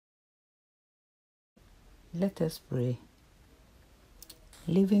Let us pray.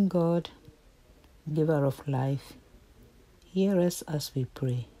 Living God, giver of life, hear us as we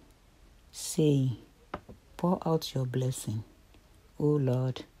pray, saying, pour out your blessing. O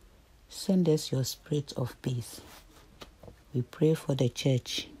Lord, send us your spirit of peace. We pray for the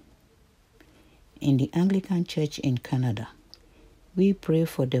church. In the Anglican Church in Canada, we pray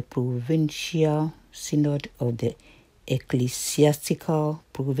for the Provincial Synod of the Ecclesiastical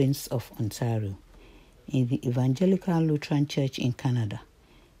Province of Ontario. In the Evangelical Lutheran Church in Canada,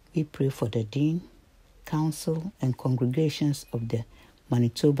 we pray for the Dean, Council, and congregations of the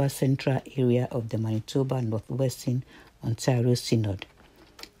Manitoba Central area of the Manitoba Northwestern Ontario Synod.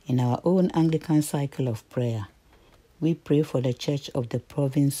 In our own Anglican cycle of prayer, we pray for the Church of the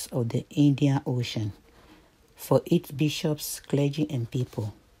Province of the Indian Ocean, for its bishops, clergy, and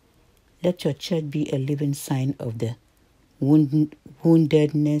people. Let your church be a living sign of the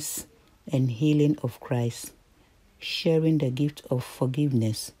woundedness and healing of Christ, sharing the gift of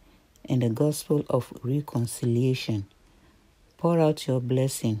forgiveness and the gospel of reconciliation. Pour out your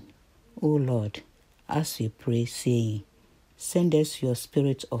blessing, O Lord, as we pray, saying, send us your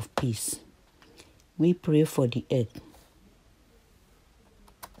spirit of peace. We pray for the earth.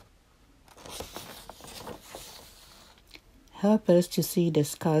 Help us to see the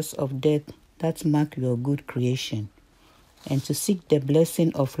scars of death that mark your good creation, and to seek the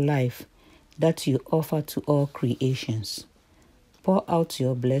blessing of life that you offer to all creations. Pour out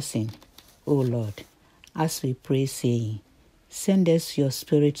your blessing, O Lord, as we pray, saying, send us your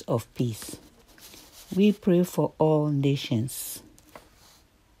spirit of peace. We pray for all nations.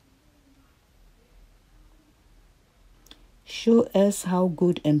 Show us how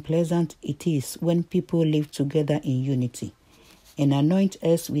good and pleasant it is when people live together in unity, and anoint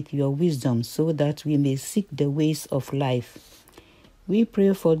us with your wisdom so that we may seek the ways of life. We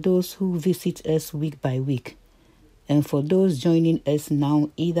pray for those who visit us week by week, and for those joining us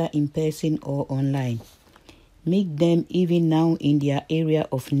now either in person or online. Meet them even now in their area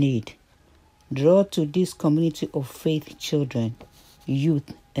of need. Draw to this community of faith children,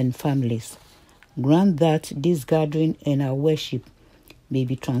 youth, and families. Grant that this gathering and our worship may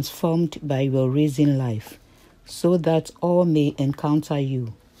be transformed by your risen life, so that all may encounter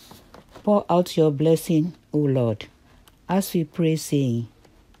you. Pour out your blessing, O Lord, as we pray, saying,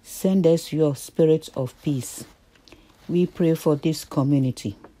 send us your spirit of peace. We pray for this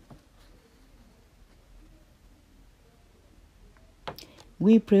community.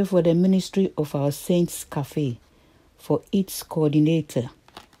 We pray for the ministry of our Saints Cafe, for its coordinator,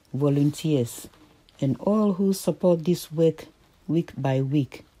 volunteers, and all who support this work week by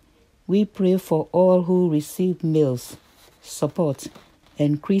week. We pray for all who receive meals, support,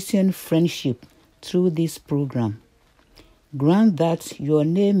 and Christian friendship through this program. Grant that your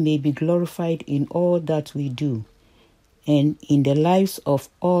name may be glorified in all that we do, and in the lives of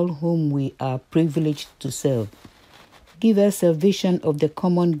all whom we are privileged to serve. Give us a vision of the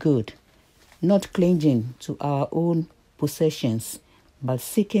common good, not clinging to our own possessions, but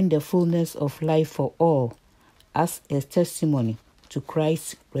seeking the fullness of life for all as a testimony to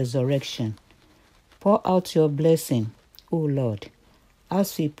Christ's resurrection. Pour out your blessing, O Lord,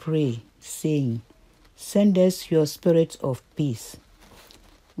 as we pray, saying, send us your spirit of peace.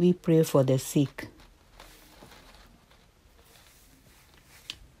 We pray for the sick.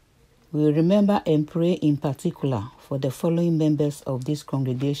 We remember and pray in particular for the following members of this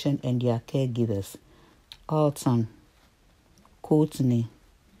congregation and their caregivers: Alton, Courtney,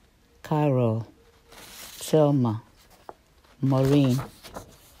 Carol, Selma, Maureen,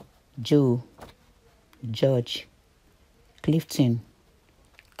 Joe, George, Clifton,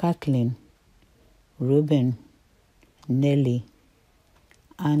 Kathleen, Ruben, Nellie,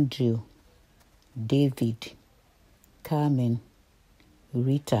 Andrew, David, Carmen,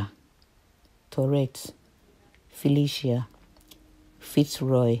 Rita, Torette, Felicia,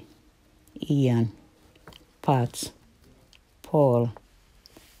 Fitzroy, Ian, Pat, Paul,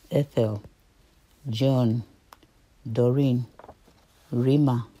 Ethel, John, Doreen,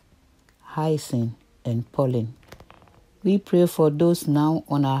 Rima, Hyacinth, and Pauline. We pray for those now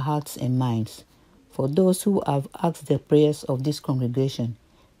on our hearts and minds, for those who have asked the prayers of this congregation,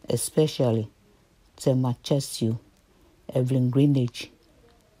 especially Thelma Chestu, Evelyn Greenwich,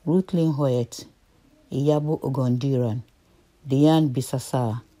 Ruthlyn Hoyet, Iyabo Ogondiran, Diane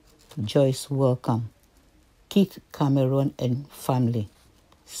Bisasa, Joyce Welcome, Keith Cameron and family,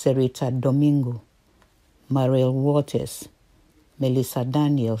 Serita Domingo, Mariel Waters, Melissa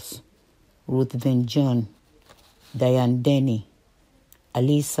Daniels, Ruth Van John, Diane Denny,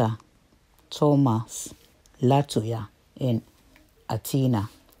 Alisa, Thomas, Latoya, and Atina.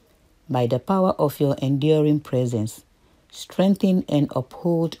 by the power of your enduring presence, strengthen and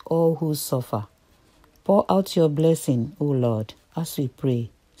uphold all who suffer. Pour out your blessing, O Lord, as we pray,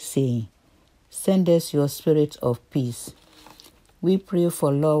 saying, send us your spirit of peace. We pray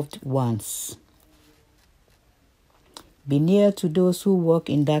for loved ones. Be near to those who walk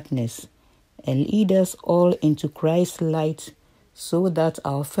in darkness, and lead us all into Christ's light, so that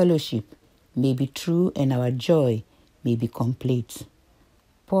our fellowship may be true and our joy may be complete.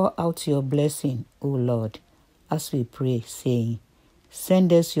 Pour out your blessing, O Lord, as we pray, saying,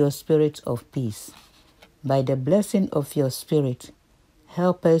 send us your spirit of peace. By the blessing of your Spirit,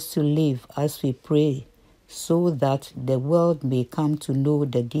 help us to live as we pray, so that the world may come to know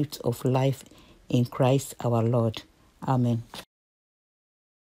the gift of life in Christ our Lord. Amen.